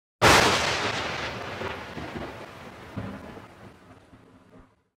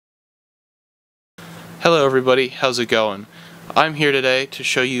Hello everybody, how's it going? I'm here today to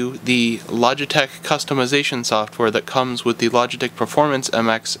show you the Logitech customization software that comes with the Logitech Performance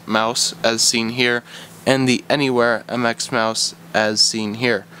MX mouse as seen here and the Anywhere MX mouse as seen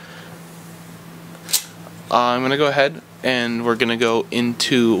here. I'm going to go ahead and we're going to go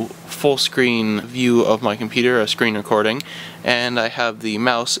into full screen view of my computer, a screen recording, and I have the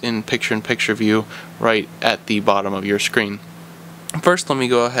mouse in picture-in-picture view right at the bottom of your screen. First, let me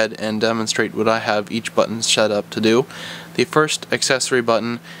go ahead and demonstrate what I have each button set up to do. The first accessory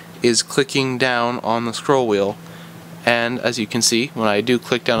button is clicking down on the scroll wheel, and as you can see, when I do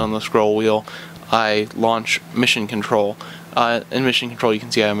click down on the scroll wheel, I launch Mission Control. In Mission Control you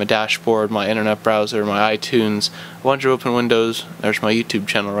can see I have my dashboard, my internet browser, my iTunes, a bunch of open windows. There's my YouTube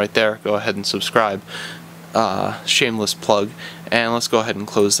channel right there. Go ahead and subscribe. Shameless plug. And let's go ahead and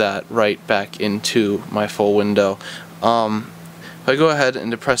close that right back into my full window. If I go ahead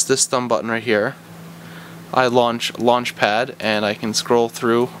and depress this thumb button right here, I launch Launchpad and I can scroll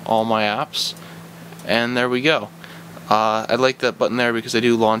through all my apps, and there we go. I like that button there because I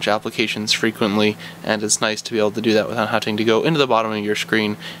do launch applications frequently, and it's nice to be able to do that without having to go into the bottom of your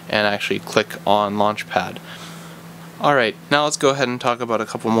screen and actually click on Launchpad. Alright, now let's go ahead and talk about a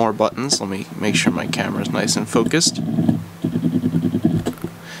couple more buttons. Let me make sure my camera is nice and focused.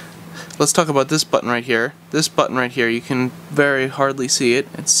 Let's talk about this button right here. This button right here, you can very hardly see it.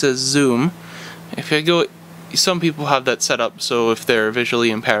 It says zoom. If I go, some people have that set up so if they're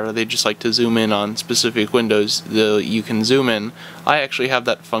visually impaired or they just like to zoom in on specific windows, you can zoom in. I actually have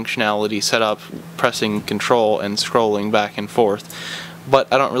that functionality set up, pressing Control and scrolling back and forth, but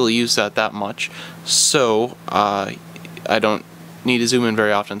I don't really use that much, so I don't need to zoom in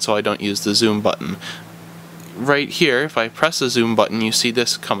very often, so I don't use the zoom button. Right here, if I press the zoom button, you see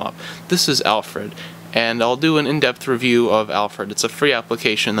this come up. This is Alfred, and I'll do an in-depth review of Alfred. It's a free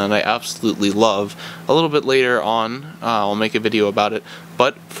application that I absolutely love. A little bit later on, I'll make a video about it,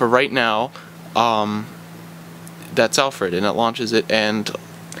 but for right now, that's Alfred, and it launches it. And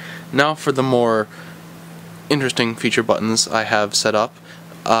now for the more interesting feature buttons I have set up.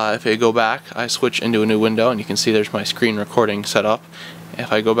 If I go back, I switch into a new window, and you can see there's my screen recording set up.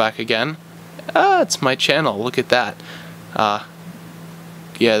 If I go back again, it's my channel, look at that.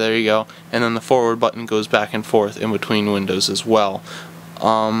 Yeah, there you go. And then the forward button goes back and forth in between windows as well.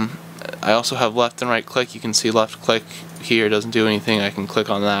 I also have left and right click. You can see left click here doesn't do anything. I can click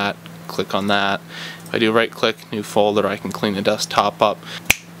on that, click on that. If I do right click, new folder, I can clean the desktop up.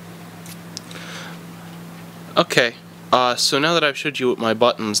 Okay, so now that I've showed you what my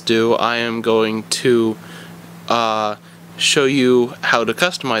buttons do, I am going to show you how to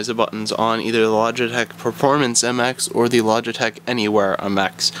customize the buttons on either the Logitech Performance MX or the Logitech Anywhere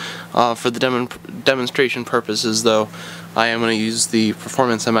MX. For the demonstration purposes though, I am going to use the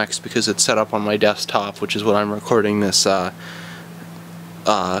Performance MX because it's set up on my desktop, which is what I'm recording this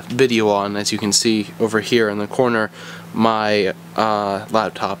video on. As you can see over here in the corner, my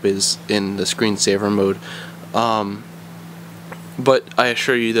laptop is in the screensaver mode. But I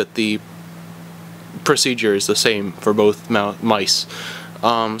assure you that the procedure is the same for both mice.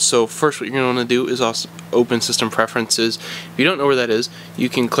 So first what you're going to want to do is also open System Preferences. If you don't know where that is, you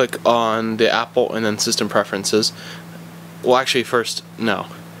can click on the Apple and then System Preferences. Well, actually first, no.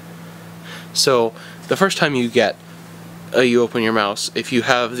 So the first time you open your mouse, if you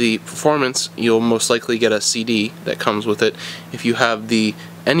have the Performance, you'll most likely get a CD that comes with it. If you have the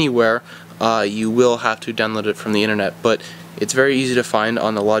Anywhere, you will have to download it from the internet, but it's very easy to find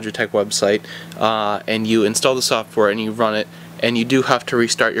on the Logitech website, and you install the software and you run it, and you do have to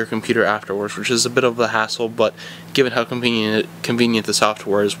restart your computer afterwards, which is a bit of a hassle, but given how convenient the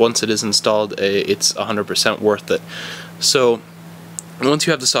software is, once it is installed, it's 100% worth it. So once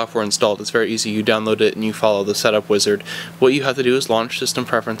you have the software installed, it's very easy. You download it and you follow the setup wizard. What you have to do is launch System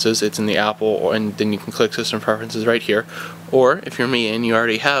Preferences. It's in the Apple, and then you can click System Preferences right here. Or if you're me and you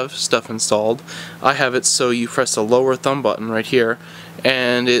already have stuff installed, I have it so you press the lower thumb button right here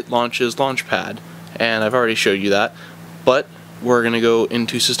and it launches Launchpad. And I've already showed you that, but we're going to go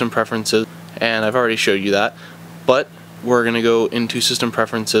into System Preferences, and I've already showed you that, but we're going to go into System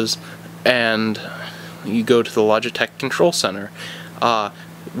Preferences and you go to the Logitech Control Center.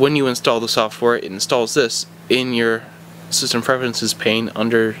 When you install the software, it installs this in your System Preferences pane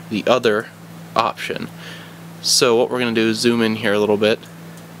under the Other option. So what we're going to do is zoom in here a little bit.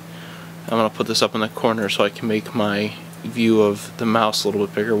 I'm going to put this up in the corner so I can make my view of the mouse a little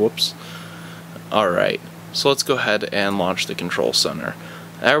bit bigger. Whoops. Alright, so let's go ahead and launch the Control Center.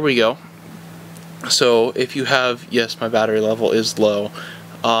 There we go. So if you have, yes, my battery level is low.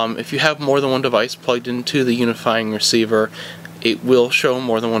 If you have more than one device plugged into the unifying receiver, it will show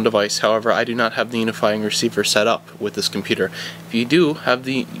more than one device. However, I do not have the unifying receiver set up with this computer. If you do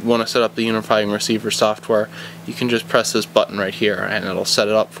want to set up the unifying receiver software, you can just press this button right here and it'll set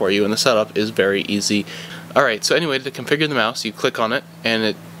it up for you, and the setup is very easy. Alright, so anyway, to configure the mouse, you click on it and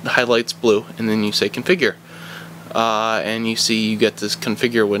it highlights blue, and then you say configure. And you see you get this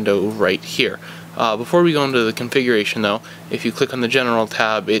configure window right here. Before we go into the configuration though, if you click on the general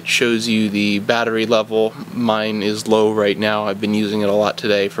tab, it shows you the battery level. Mine is low right now. I've been using it a lot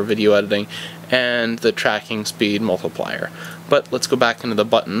today for video editing, and the tracking speed multiplier. But let's go back into the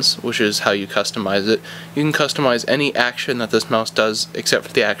buttons, which is how you customize it. You can customize any action that this mouse does except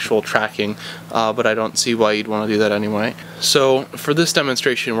for the actual tracking, but I don't see why you'd want to do that anyway. So for this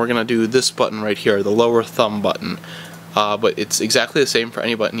demonstration, we're going to do this button right here, the lower thumb button. But it's exactly the same for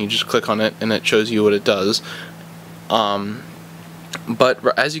any button. You just click on it and it shows you what it does.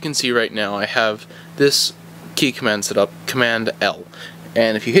 But as you can see right now, I have this key command set up, Command L.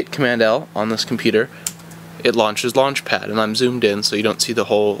 And if you hit Command L on this computer, it launches Launchpad, and I'm zoomed in so you don't see the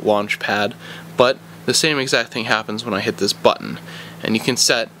whole Launchpad. But the same exact thing happens when I hit this button, and you can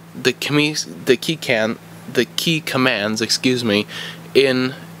set the key commands, excuse me,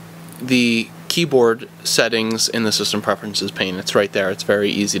 in the keyboard settings in the system preferences pane. It's right there. It's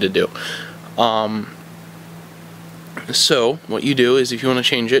very easy to do. So what you do is, if you want to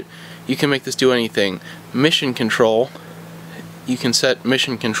change it, you can make this do anything. Mission control, you can set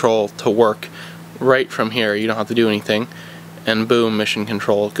mission control to work right from here. You don't have to do anything, and boom, mission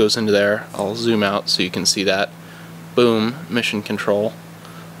control goes into there. I'll zoom out so you can see that. Boom, mission control.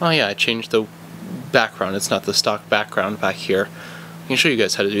 Oh yeah, I changed the background. It's not the stock background back here. I can show you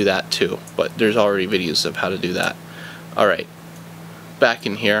guys how to do that too, but there's already videos of how to do that. Alright, back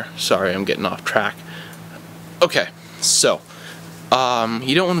in here. Sorry, I'm getting off track. Okay, so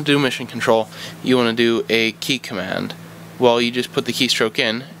you don't want to do mission control. You want to do a key command. Well, you just put the keystroke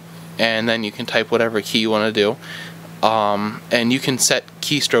in, and then you can type whatever key you want to do. And you can set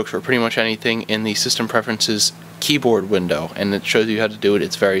keystrokes for pretty much anything in the system preferences keyboard window, and it shows you how to do it.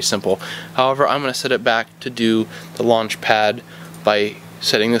 It's very simple. However, I'm going to set it back to do the Launchpad by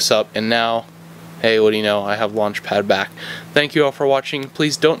setting this up, and now, hey, what do you know, I have Launchpad back. Thank you all for watching.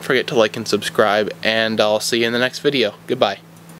 Please don't forget to like and subscribe, and I'll see you in the next video. Goodbye.